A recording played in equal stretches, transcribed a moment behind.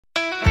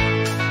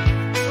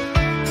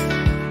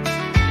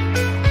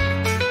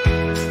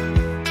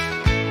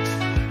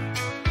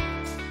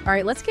All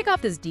right, let's kick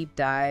off this deep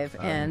dive,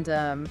 and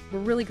we're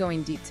really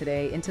going deep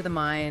today into the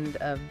mind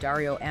of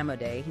Dario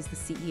Amodei. He's the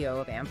CEO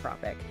of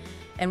Anthropic.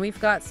 And we've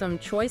got some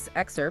choice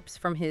excerpts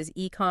from his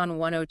Econ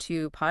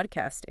 102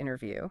 podcast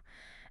interview.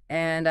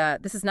 And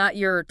this is not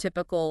your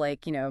typical,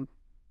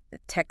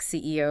 tech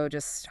CEO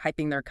just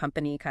hyping their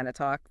company kind of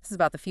talk. This is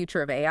about the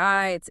future of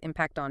AI, its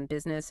impact on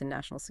business and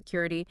national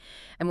security,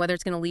 and whether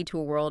it's going to lead to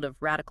a world of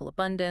radical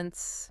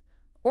abundance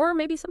or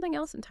maybe something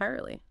else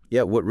entirely.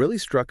 Yeah, what really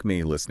struck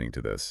me listening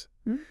to this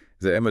is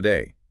that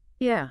Amodei,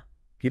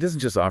 he doesn't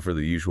just offer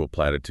the usual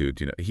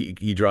platitudes.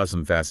 He draws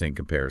some fascinating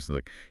comparisons.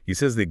 Like, he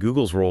says that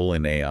Google's role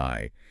in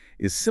AI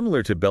is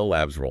similar to Bell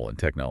Labs' role in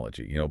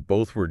technology.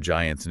 Both were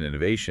giants in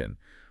innovation,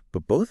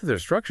 but both of their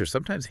structures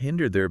sometimes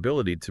hindered their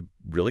ability to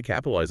really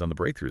capitalize on the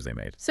breakthroughs they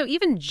made. So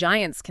even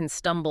giants can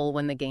stumble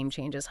when the game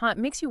changes, huh? It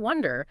makes you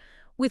wonder,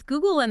 with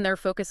Google and their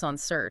focus on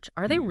search,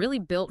 are they really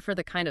built for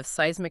the kind of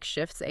seismic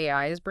shifts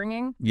AI is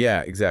bringing?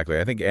 Yeah, exactly.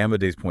 I think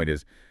Amodei's point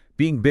is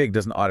being big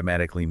doesn't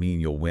automatically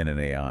mean you'll win in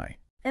AI.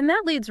 And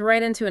that leads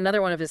right into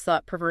another one of his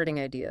thought-provoking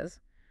ideas,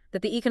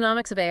 that the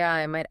economics of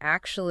AI might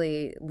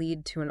actually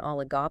lead to an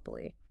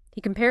oligopoly.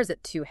 He compares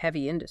it to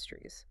heavy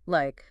industries,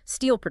 like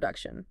steel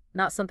production,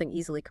 not something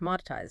easily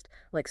commoditized,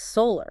 like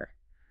solar,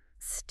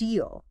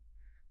 steel.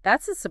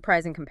 That's a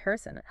surprising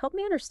comparison. Help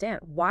me understand,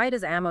 why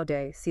does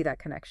Amodei see that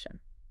connection?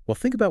 Well,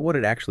 think about what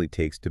it actually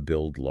takes to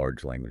build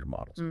large language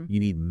models. You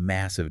need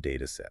massive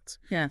data sets,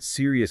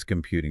 serious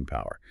computing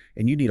power,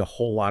 and you need a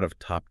whole lot of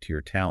top-tier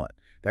talent.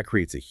 That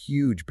creates a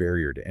huge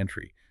barrier to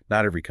entry.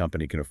 Not every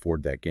company can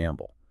afford that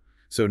gamble.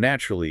 So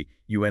naturally,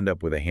 you end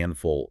up with a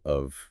handful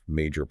of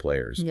major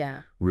players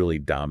really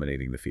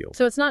dominating the field.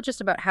 So it's not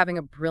just about having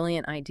a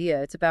brilliant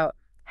idea. It's about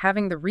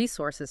having the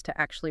resources to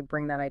actually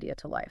bring that idea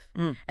to life.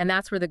 And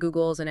that's where the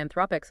Googles and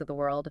Anthropics of the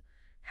world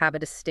have a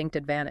distinct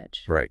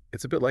advantage. Right.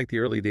 It's a bit like the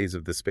early days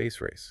of the space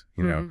race.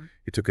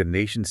 It took a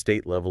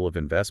nation-state level of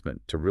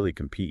investment to really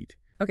compete.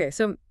 Okay,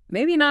 so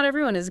maybe not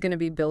everyone is going to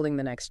be building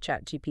the next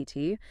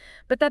ChatGPT,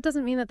 but that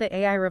doesn't mean that the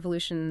AI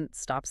revolution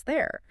stops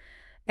there.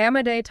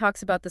 Amodei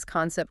talks about this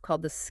concept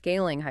called the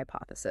scaling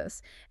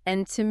hypothesis,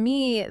 and to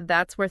me,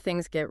 that's where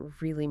things get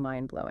really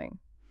mind-blowing.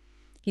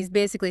 He's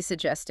basically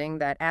suggesting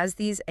that as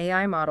these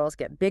AI models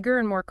get bigger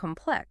and more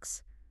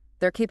complex,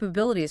 their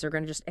capabilities are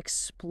going to just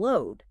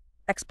explode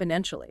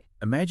exponentially.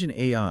 Imagine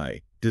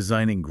AI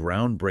designing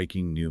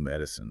groundbreaking new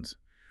medicines,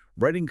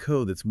 writing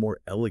code that's more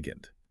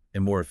elegant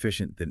and more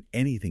efficient than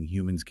anything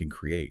humans can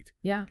create.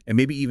 Yeah. And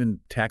maybe even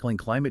tackling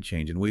climate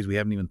change in ways we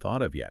haven't even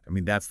thought of yet. I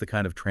mean, that's the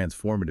kind of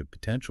transformative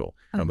potential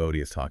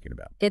Amodei is talking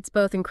about. It's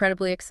both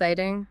incredibly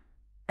exciting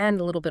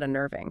and a little bit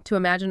unnerving to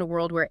imagine a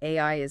world where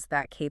AI is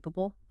that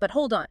capable. But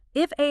hold on,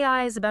 if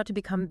AI is about to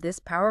become this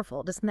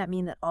powerful, doesn't that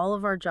mean that all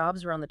of our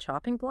jobs are on the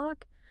chopping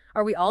block?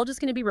 Are we all just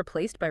going to be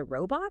replaced by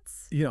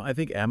robots? I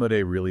think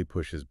Amodei really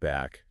pushes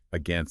back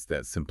against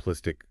that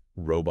simplistic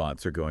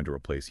robots are going to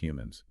replace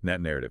humans. That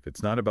narrative.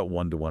 It's not about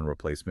one-to-one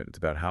replacement. It's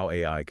about how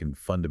AI can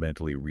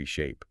fundamentally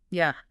reshape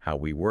how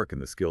we work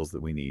and the skills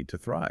that we need to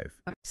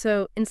thrive.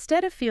 So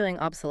instead of feeling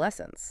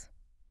obsolescence,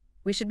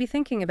 we should be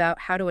thinking about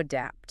how to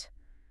adapt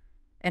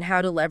and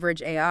how to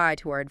leverage AI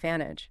to our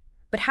advantage.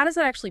 But how does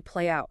that actually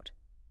play out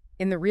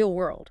in the real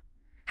world?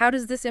 How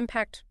does this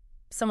impact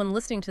someone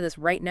listening to this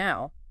right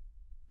now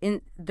in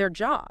their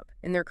job,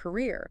 in their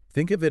career?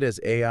 Think of it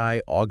as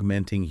AI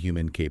augmenting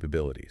human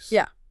capabilities.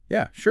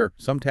 Yeah, sure,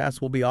 some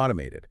tasks will be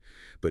automated,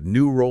 but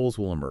new roles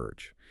will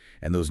emerge.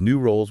 And those new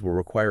roles will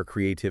require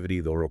creativity,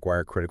 they'll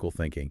require critical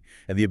thinking,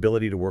 and the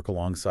ability to work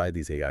alongside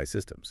these AI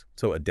systems.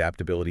 So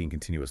adaptability and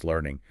continuous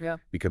learning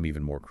become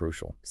even more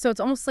crucial. So it's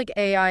almost like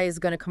AI is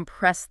going to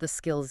compress the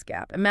skills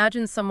gap.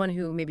 Imagine someone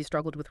who maybe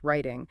struggled with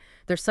writing.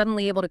 They're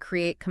suddenly able to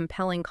create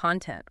compelling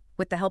content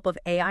with the help of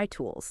AI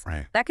tools.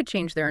 That could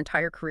change their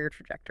entire career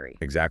trajectory.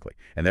 Exactly.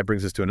 And that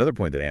brings us to another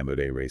point that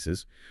Amodei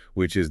raises,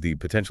 which is the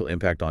potential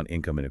impact on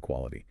income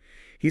inequality.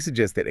 He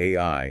suggests that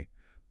AI,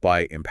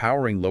 by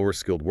empowering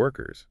lower-skilled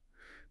workers,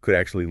 could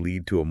actually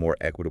lead to a more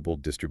equitable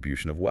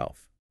distribution of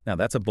wealth. Now,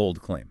 that's a bold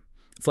claim.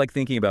 It's like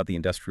thinking about the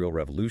Industrial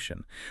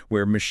Revolution,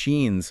 where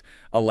machines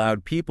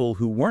allowed people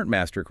who weren't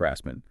master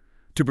craftsmen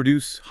to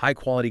produce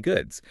high-quality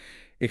goods.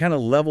 It kind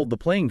of leveled the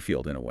playing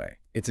field in a way.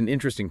 It's an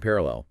interesting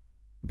parallel.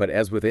 But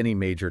as with any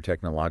major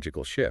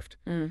technological shift,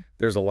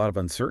 there's a lot of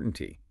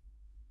uncertainty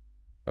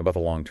about the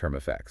long-term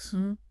effects.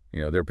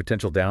 There are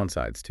potential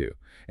downsides too,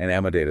 and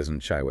Amodei doesn't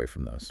shy away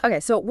from those.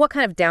 Okay, so what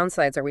kind of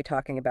downsides are we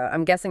talking about?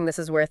 I'm guessing this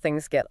is where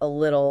things get a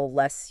little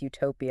less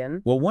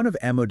utopian. Well, one of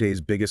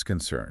Amodei's biggest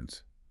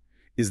concerns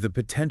is the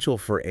potential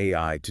for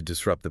AI to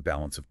disrupt the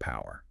balance of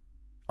power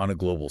on a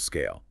global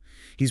scale.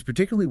 He's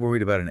particularly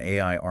worried about an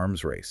AI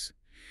arms race,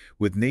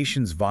 with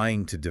nations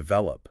vying to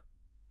develop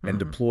and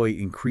deploy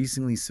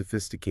increasingly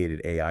sophisticated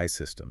AI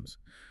systems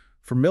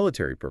for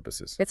military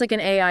purposes. It's like an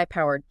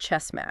AI-powered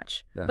chess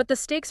match. But the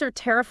stakes are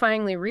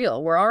terrifyingly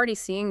real. We're already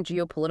seeing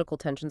geopolitical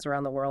tensions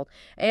around the world.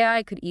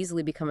 AI could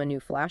easily become a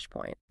new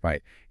flashpoint.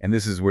 Right. And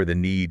this is where the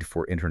need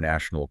for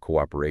international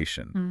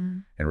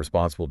cooperation and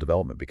responsible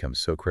development becomes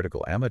so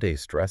critical. Amodei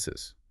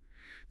stresses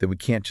that we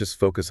can't just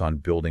focus on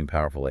building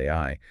powerful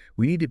AI.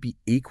 We need to be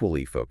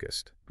equally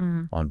focused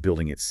on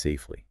building it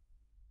safely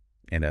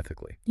and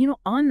ethically.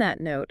 On that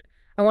note,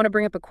 I want to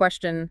bring up a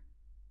question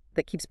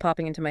that keeps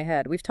popping into my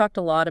head. We've talked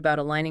a lot about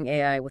aligning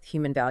AI with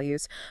human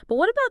values, but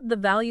what about the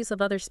values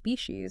of other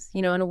species?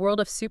 In a world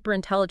of super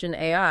intelligent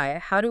AI,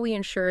 how do we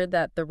ensure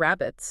that the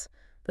rabbits,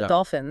 the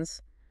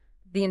dolphins,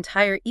 the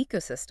entire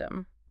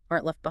ecosystem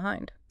aren't left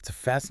behind? It's a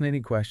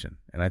fascinating question,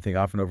 and I think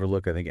often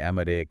overlooked. I think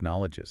Amodei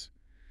acknowledges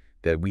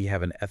that we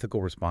have an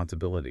ethical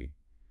responsibility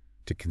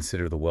to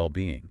consider the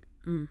well-being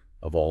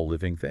of all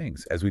living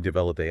things. As we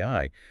develop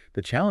AI,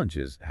 the challenge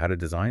is how to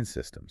design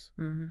systems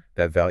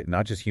that value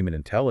not just human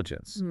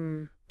intelligence,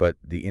 but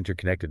the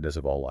interconnectedness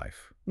of all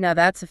life. Now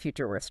that's a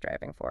future worth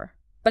striving for.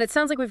 But it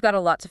sounds like we've got a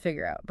lot to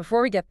figure out.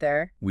 Before we get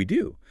there... We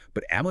do,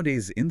 but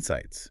Amodei's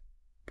insights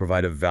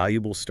provide a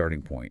valuable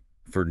starting point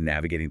for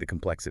navigating the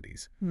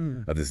complexities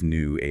of this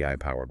new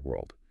AI-powered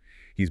world.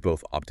 He's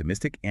both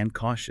optimistic and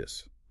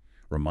cautious,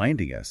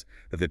 reminding us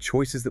that the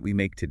choices that we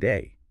make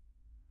today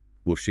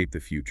will shape the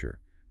future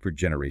for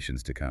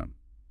generations to come.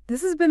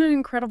 This has been an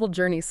incredible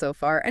journey so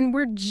far, and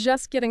we're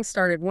just getting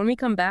started. When we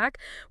come back,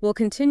 we'll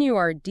continue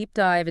our deep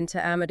dive into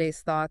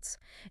Amodei's thoughts,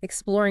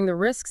 exploring the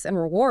risks and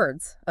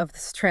rewards of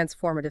this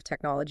transformative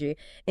technology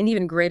in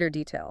even greater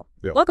detail.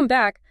 Yeah. Welcome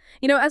back.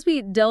 As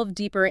we delve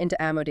deeper into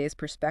Amodei's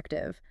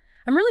perspective,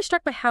 I'm really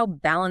struck by how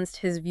balanced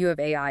his view of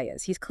AI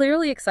is. He's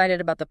clearly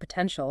excited about the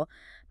potential,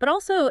 but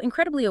also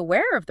incredibly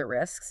aware of the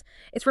risks.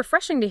 It's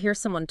refreshing to hear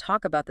someone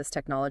talk about this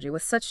technology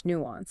with such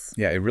nuance.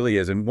 Yeah, it really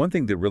is. And one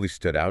thing that really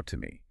stood out to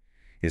me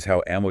is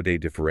how Amodei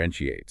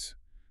differentiates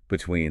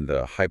between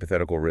the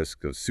hypothetical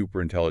risk of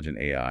superintelligent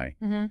AI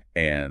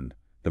and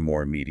the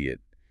more immediate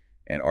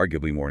and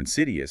arguably more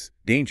insidious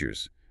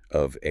dangers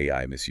of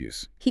AI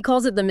misuse. He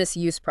calls it the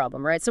misuse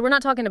problem, right? So we're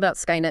not talking about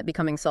Skynet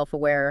becoming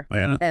self-aware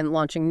and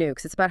launching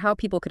nukes. It's about how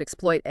people could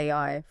exploit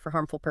AI for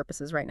harmful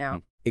purposes right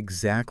now.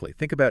 Exactly.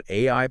 Think about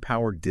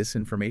AI-powered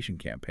disinformation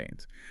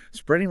campaigns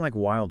spreading like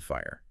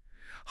wildfire,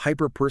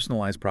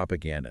 hyper-personalized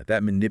propaganda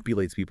that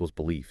manipulates people's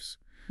beliefs,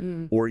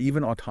 or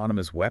even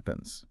autonomous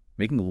weapons,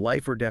 making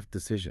life or death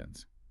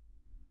decisions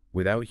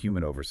without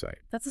human oversight.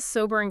 That's a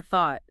sobering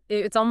thought.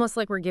 It's almost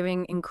like we're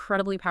giving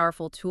incredibly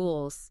powerful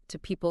tools to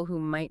people who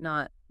might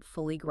not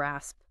fully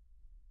grasp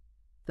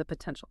the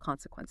potential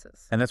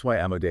consequences. And that's why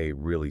Amodei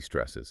really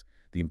stresses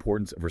the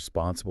importance of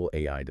responsible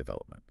AI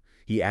development.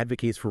 He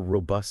advocates for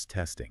robust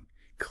testing,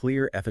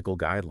 clear ethical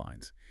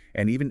guidelines,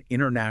 and even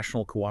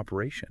international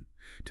cooperation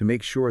to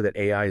make sure that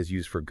AI is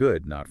used for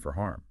good, not for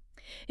harm.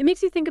 It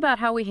makes you think about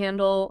how we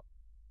handle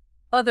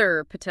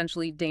other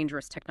potentially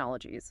dangerous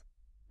technologies,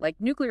 like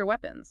nuclear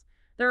weapons.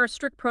 There are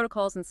strict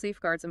protocols and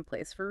safeguards in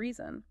place for a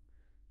reason.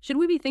 Should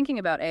we be thinking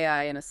about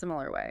AI in a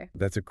similar way?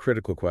 That's a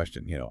critical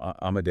question.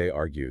 Amodei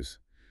argues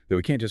that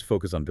we can't just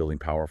focus on building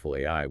powerful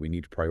AI. We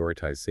need to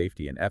prioritize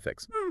safety and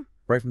ethics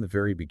right from the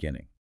very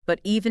beginning.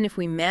 But even if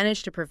we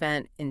manage to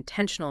prevent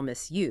intentional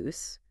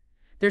misuse,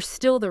 there's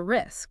still the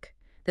risk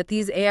that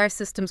these AI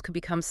systems could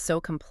become so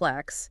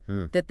complex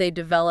that they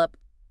develop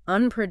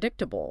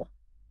unpredictable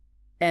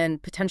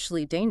and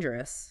potentially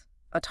dangerous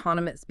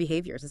autonomous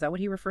behaviors. Is that what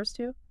he refers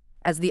to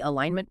as the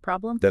alignment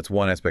problem? That's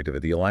one aspect of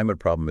it. The alignment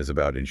problem is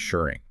about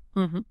ensuring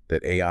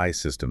that AI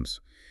systems,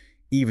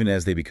 even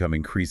as they become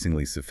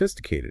increasingly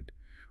sophisticated,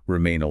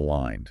 remain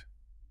aligned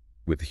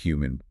with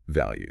human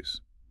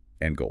values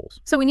and goals.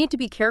 So we need to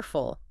be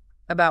careful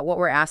about what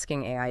we're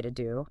asking AI to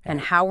do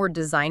and how we're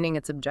designing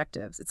its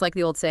objectives. It's like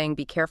the old saying,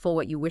 be careful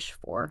what you wish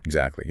for.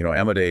 Exactly.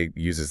 Amodei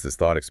uses this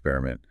thought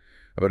experiment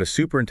about a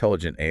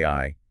superintelligent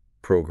AI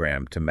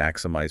program to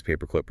maximize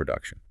paperclip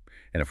production.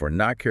 And if we're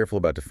not careful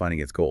about defining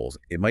its goals,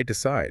 it might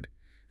decide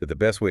that the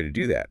best way to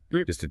do that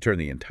is to turn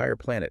the entire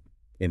planet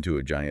into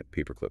a giant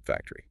paperclip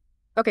factory.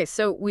 Okay,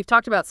 so we've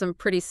talked about some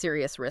pretty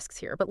serious risks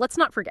here, but let's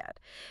not forget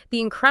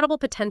the incredible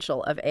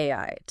potential of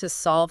AI to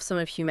solve some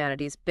of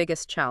humanity's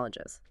biggest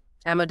challenges.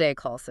 Amodei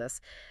calls this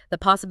the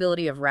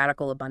possibility of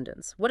radical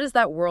abundance. What does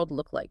that world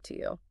look like to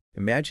you?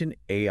 Imagine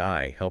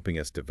AI helping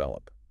us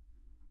develop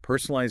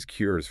personalized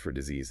cures for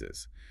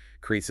diseases,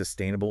 create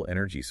sustainable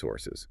energy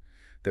sources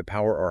that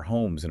power our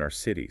homes and our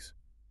cities,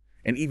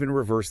 and even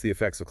reverse the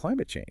effects of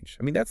climate change.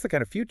 I mean, that's the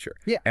kind of future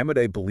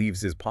Amodei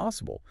believes is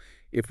possible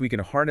if we can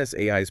harness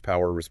AI's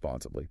power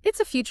responsibly. It's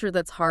a future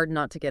that's hard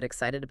not to get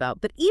excited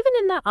about, but even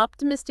in that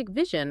optimistic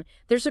vision,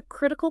 there's a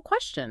critical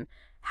question.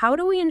 How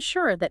do we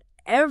ensure that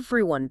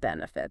everyone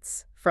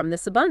benefits from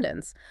this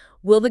abundance?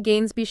 Will the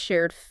gains be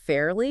shared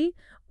fairly,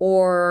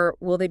 or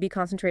will they be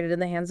concentrated in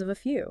the hands of a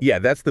few? Yeah,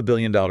 that's the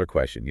billion-dollar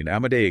question.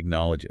 Amodei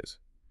acknowledges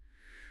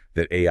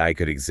that AI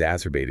could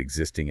exacerbate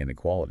existing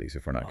inequalities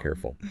if we're not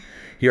careful.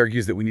 He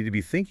argues that we need to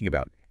be thinking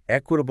about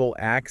equitable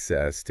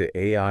access to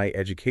AI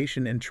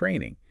education and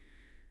training,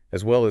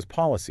 as well as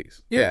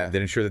policies that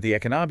ensure that the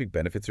economic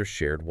benefits are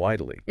shared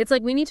widely. It's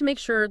like we need to make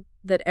sure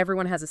that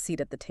everyone has a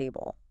seat at the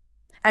table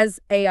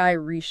as AI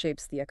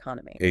reshapes the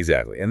economy.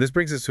 Exactly. And this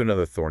brings us to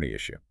another thorny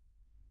issue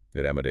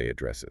that Amodei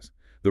addresses,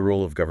 the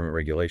role of government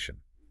regulation.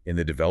 in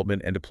the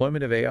development and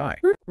deployment of AI.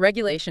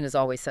 Regulation is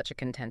always such a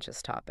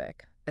contentious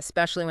topic,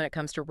 especially when it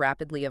comes to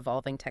rapidly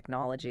evolving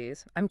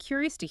technologies. I'm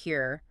curious to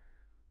hear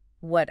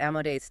what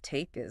Amodei's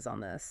take is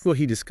on this. Well,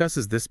 he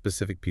discusses this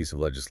specific piece of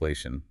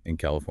legislation in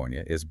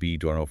California, SB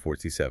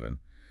 2047,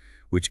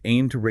 which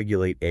aimed to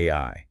regulate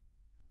AI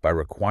by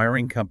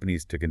requiring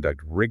companies to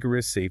conduct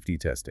rigorous safety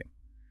testing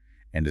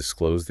and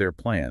disclose their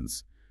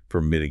plans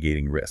for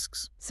mitigating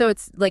risks. So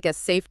it's like a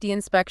safety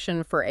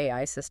inspection for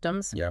AI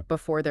systems Yeah.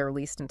 before they're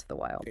released into the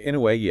wild. In a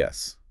way,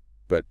 yes.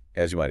 But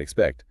as you might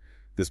expect,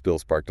 this bill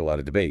sparked a lot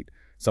of debate.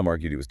 Some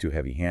argued it was too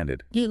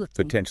heavy-handed,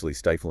 potentially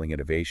stifling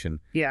innovation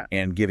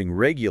and giving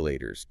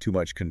regulators too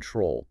much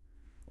control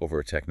over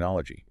a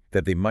technology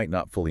that they might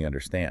not fully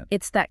understand.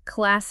 It's that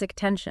classic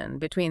tension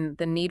between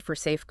the need for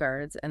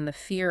safeguards and the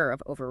fear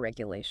of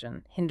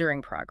overregulation,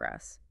 hindering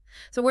progress.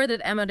 So where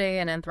did Amodei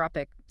and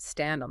Anthropic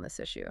stand on this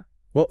issue?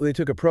 Well, they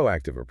took a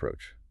proactive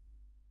approach,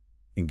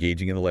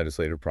 engaging in the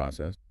legislative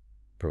process,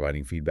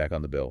 providing feedback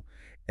on the bill,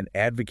 and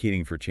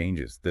advocating for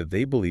changes that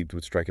they believed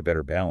would strike a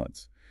better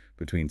balance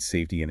between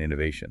safety and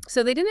innovation.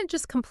 So they didn't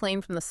just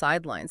complain from the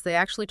sidelines. They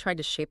actually tried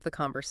to shape the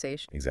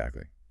conversation.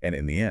 Exactly. And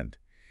in the end,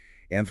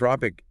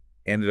 Anthropic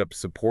ended up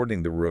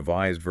supporting the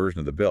revised version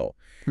of the bill,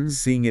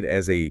 seeing it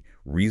as a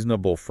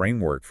reasonable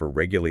framework for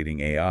regulating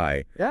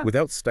AI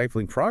without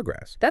stifling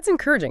progress. That's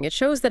encouraging. It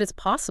shows that it's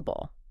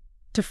possible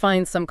to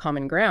find some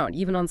common ground,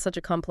 even on such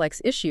a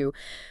complex issue.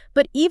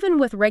 But even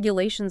with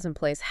regulations in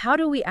place, how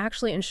do we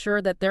actually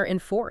ensure that they're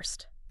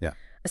enforced? Yeah.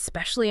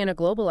 Especially in a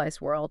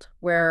globalized world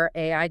where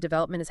AI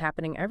development is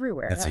happening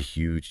everywhere. That's a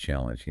huge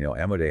challenge. You know,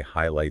 Amodei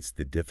highlights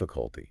the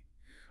difficulty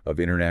of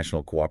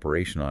international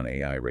cooperation on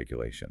AI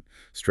regulation,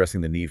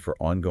 stressing the need for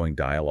ongoing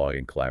dialogue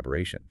and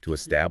collaboration to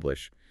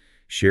establish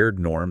shared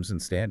norms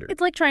and standards.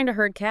 It's like trying to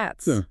herd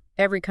cats.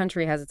 Every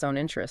country has its own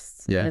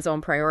interests and its own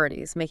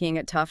priorities, making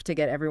it tough to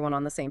get everyone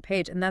on the same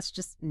page. And that's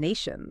just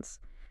nations.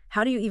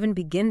 How do you even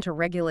begin to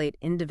regulate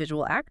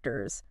individual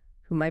actors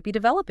who might be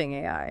developing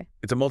AI?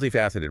 It's a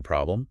multifaceted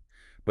problem,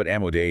 but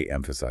Amodei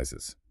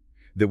emphasizes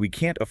that we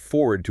can't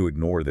afford to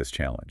ignore this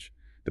challenge.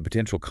 The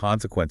potential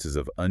consequences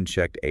of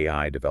unchecked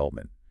AI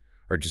development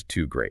are just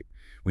too great.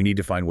 We need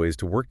to find ways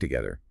to work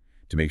together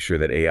to make sure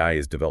that AI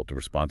is developed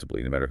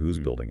responsibly, no matter who's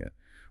building it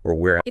or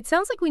where. It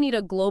sounds like we need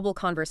a global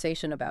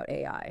conversation about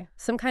AI,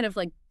 some kind of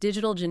like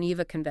digital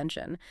Geneva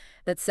Convention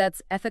that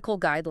sets ethical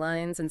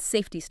guidelines and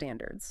safety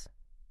standards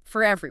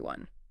for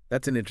everyone.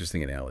 That's an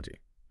interesting analogy.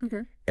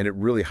 And it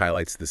really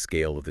highlights the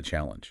scale of the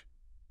challenge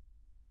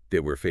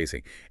that we're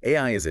facing.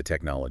 AI is a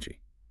technology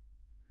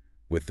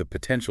with the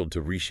potential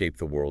to reshape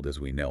the world as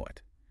we know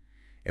it.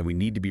 And we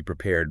need to be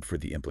prepared for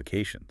the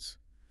implications,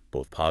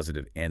 both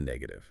positive and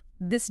negative.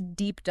 This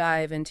deep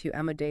dive into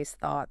Amodei's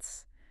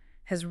thoughts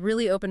has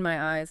really opened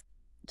my eyes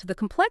to the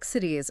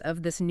complexities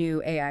of this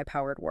new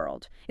AI-powered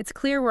world. It's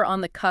clear we're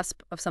on the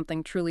cusp of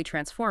something truly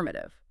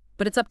transformative,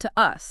 but it's up to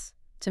us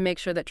to make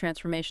sure that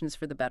transformation is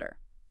for the better.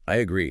 I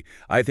agree.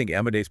 I think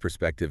Amodei's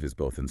perspective is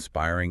both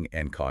inspiring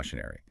and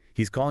cautionary.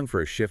 He's calling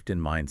for a shift in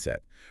mindset,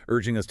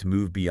 urging us to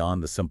move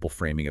beyond the simple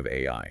framing of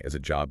AI as a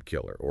job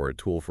killer or a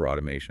tool for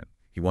automation.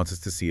 He wants us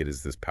to see it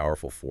as this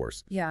powerful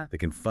force that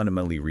can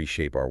fundamentally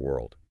reshape our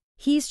world.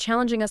 He's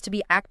challenging us to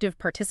be active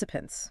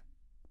participants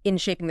in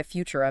shaping the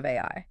future of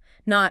AI,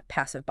 not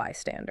passive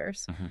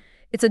bystanders.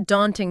 It's a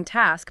daunting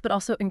task, but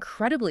also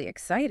incredibly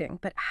exciting.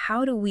 But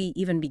how do we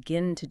even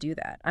begin to do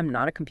that? I'm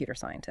not a computer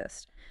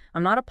scientist.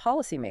 I'm not a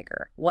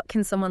policymaker. What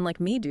can someone like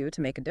me do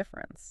to make a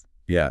difference?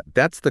 Yeah,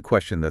 that's the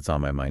question that's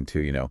on my mind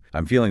too. You know,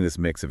 I'm feeling this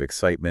mix of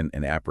excitement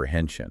and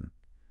apprehension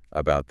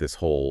about this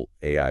whole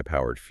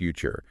AI-powered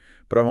future.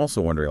 But I'm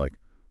also wondering, like,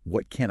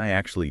 what can I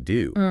actually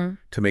do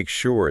to make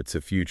sure it's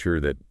a future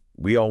that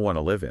we all want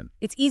to live in?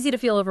 It's easy to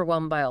feel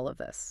overwhelmed by all of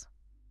this.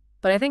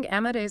 But I think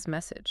Amodei's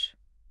message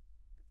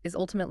is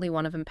ultimately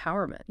one of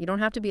empowerment. You don't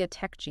have to be a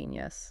tech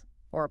genius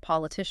or a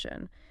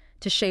politician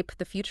to shape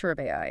the future of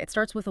AI. It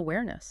starts with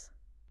awareness,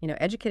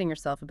 educating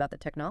yourself about the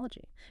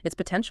technology, its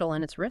potential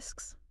and its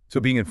risks. So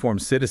being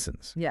informed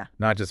citizens, Yeah.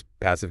 not just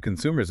passive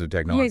consumers of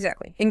technology. Yeah,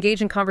 exactly.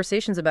 Engage in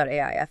conversations about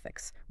AI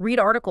ethics, read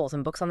articles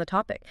and books on the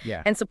topic,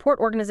 Yeah. and support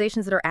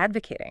organizations that are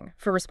advocating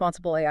for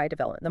responsible AI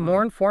development. The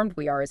more informed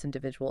we are as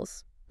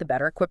individuals, the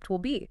better equipped we'll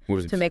be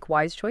to make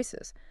wise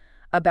choices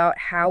about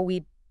how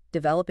we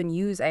develop and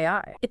use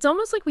AI. It's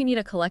almost like we need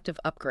a collective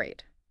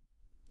upgrade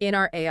in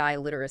our AI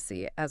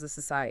literacy as a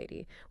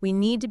society. We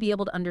need to be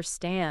able to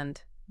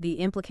understand the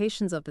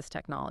implications of this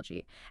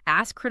technology,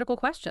 ask critical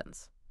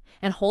questions,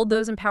 and hold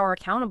those in power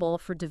accountable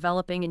for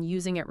developing and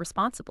using it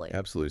responsibly.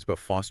 Absolutely. It's about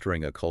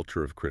fostering a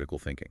culture of critical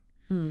thinking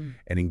and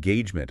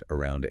engagement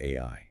around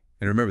AI.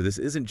 And remember, this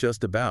isn't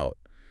just about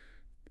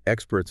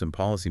experts and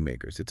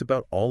policymakers. It's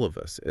about all of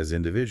us as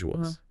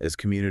individuals, as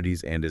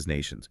communities, and as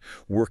nations,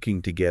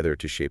 working together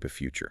to shape a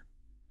future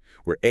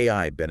where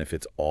AI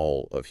benefits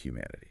all of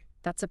humanity.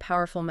 That's a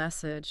powerful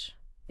message.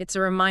 It's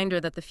a reminder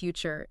that the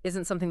future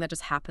isn't something that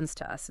just happens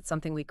to us. It's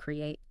something we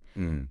create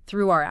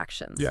through our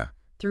actions. Yeah.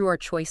 through our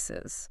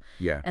choices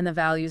and the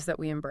values that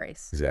we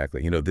embrace.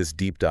 Exactly. This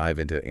deep dive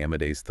into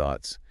Amodei's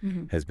thoughts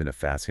has been a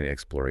fascinating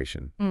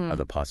exploration of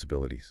the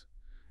possibilities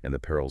and the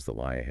perils that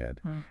lie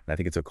ahead. And I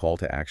think it's a call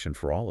to action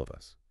for all of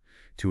us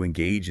to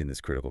engage in this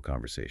critical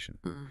conversation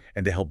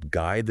and to help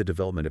guide the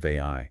development of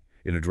AI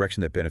in a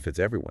direction that benefits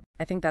everyone.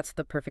 I think that's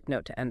the perfect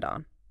note to end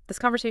on. This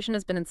conversation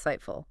has been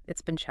insightful.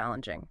 It's been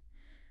challenging.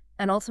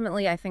 And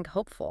ultimately, I think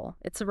hopeful.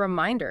 It's a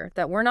reminder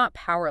that we're not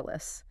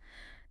powerless.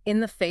 In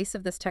the face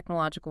of this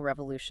technological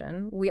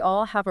revolution, we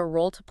all have a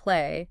role to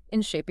play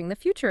in shaping the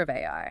future of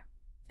AI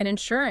and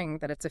ensuring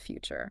that it's a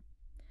future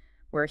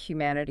where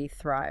humanity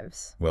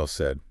thrives. Well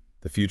said.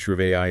 The future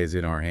of AI is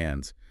in our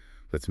hands.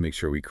 Let's make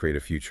sure we create a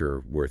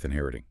future worth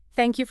inheriting.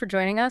 Thank you for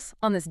joining us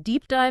on this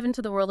deep dive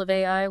into the world of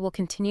AI. We'll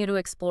continue to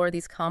explore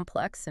these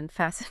complex and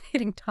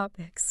fascinating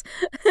topics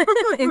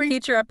in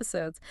future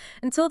episodes.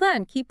 Until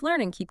then, keep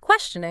learning, keep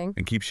questioning,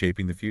 and keep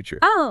shaping the future.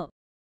 Oh.